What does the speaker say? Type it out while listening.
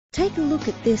Take a look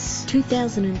at this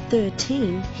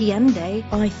 2013 Hyundai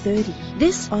i30.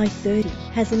 This i30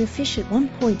 has an efficient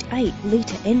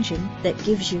 1.8-litre engine that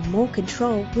gives you more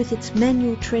control with its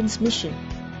manual transmission.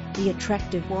 The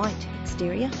attractive white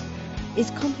exterior is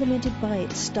complemented by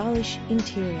its stylish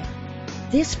interior.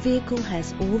 This vehicle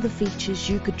has all the features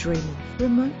you could dream of: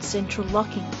 remote central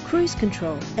locking, cruise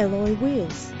control, alloy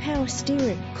wheels, power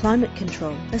steering, climate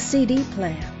control, a CD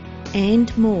player,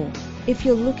 and more. If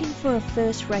you're looking for a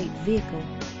first-rate vehicle,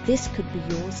 this could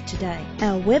be yours today.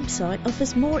 Our website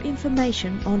offers more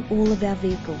information on all of our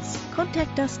vehicles.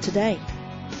 Contact us today.